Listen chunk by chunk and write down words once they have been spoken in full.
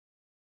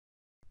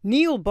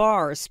Neil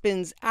Barr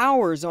spends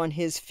hours on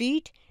his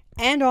feet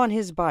and on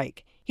his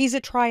bike. He's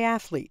a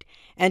triathlete,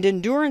 and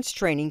endurance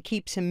training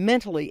keeps him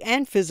mentally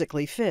and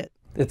physically fit.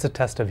 It's a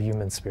test of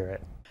human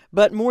spirit.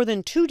 But more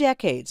than 2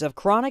 decades of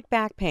chronic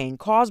back pain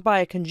caused by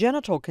a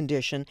congenital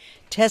condition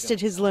tested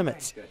his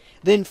limits.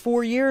 Then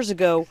 4 years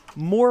ago,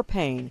 more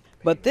pain,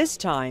 but this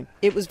time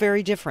it was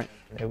very different.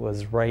 It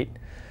was right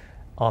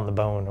on the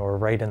bone, or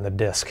right in the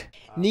disc.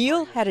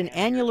 Neil had an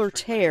annular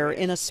tear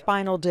in a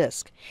spinal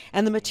disc,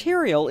 and the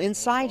material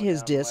inside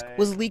his disc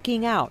was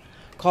leaking out,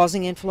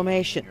 causing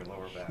inflammation.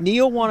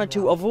 Neil wanted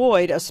to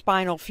avoid a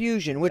spinal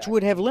fusion, which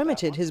would have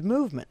limited his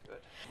movement.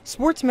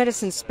 Sports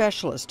medicine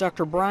specialist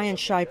Dr. Brian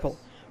Scheipel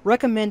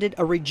recommended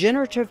a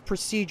regenerative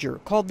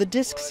procedure called the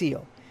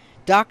Discseel.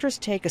 Doctors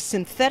take a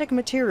synthetic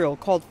material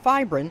called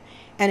fibrin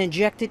and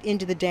inject it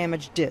into the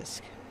damaged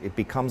disc. It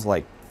becomes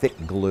like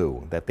thick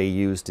glue that they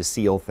use to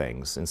seal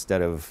things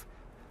instead of,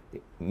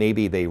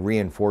 maybe they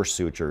reinforce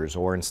sutures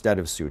or instead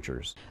of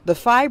sutures. The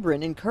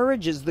fibrin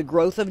encourages the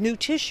growth of new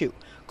tissue,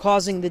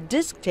 causing the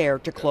disc tear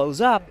to close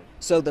up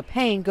so the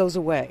pain goes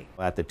away.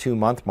 At the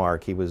 2-month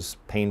mark, he was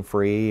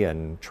pain-free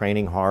and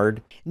training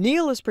hard.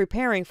 Neil is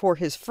preparing for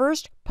his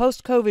first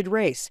post-COVID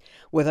race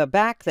with a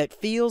back that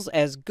feels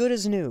as good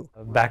as new.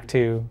 Back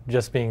to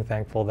just being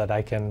thankful that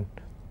I can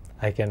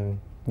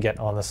get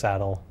on the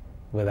saddle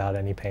without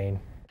any pain.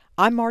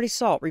 I'm Marty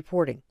Salt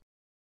reporting.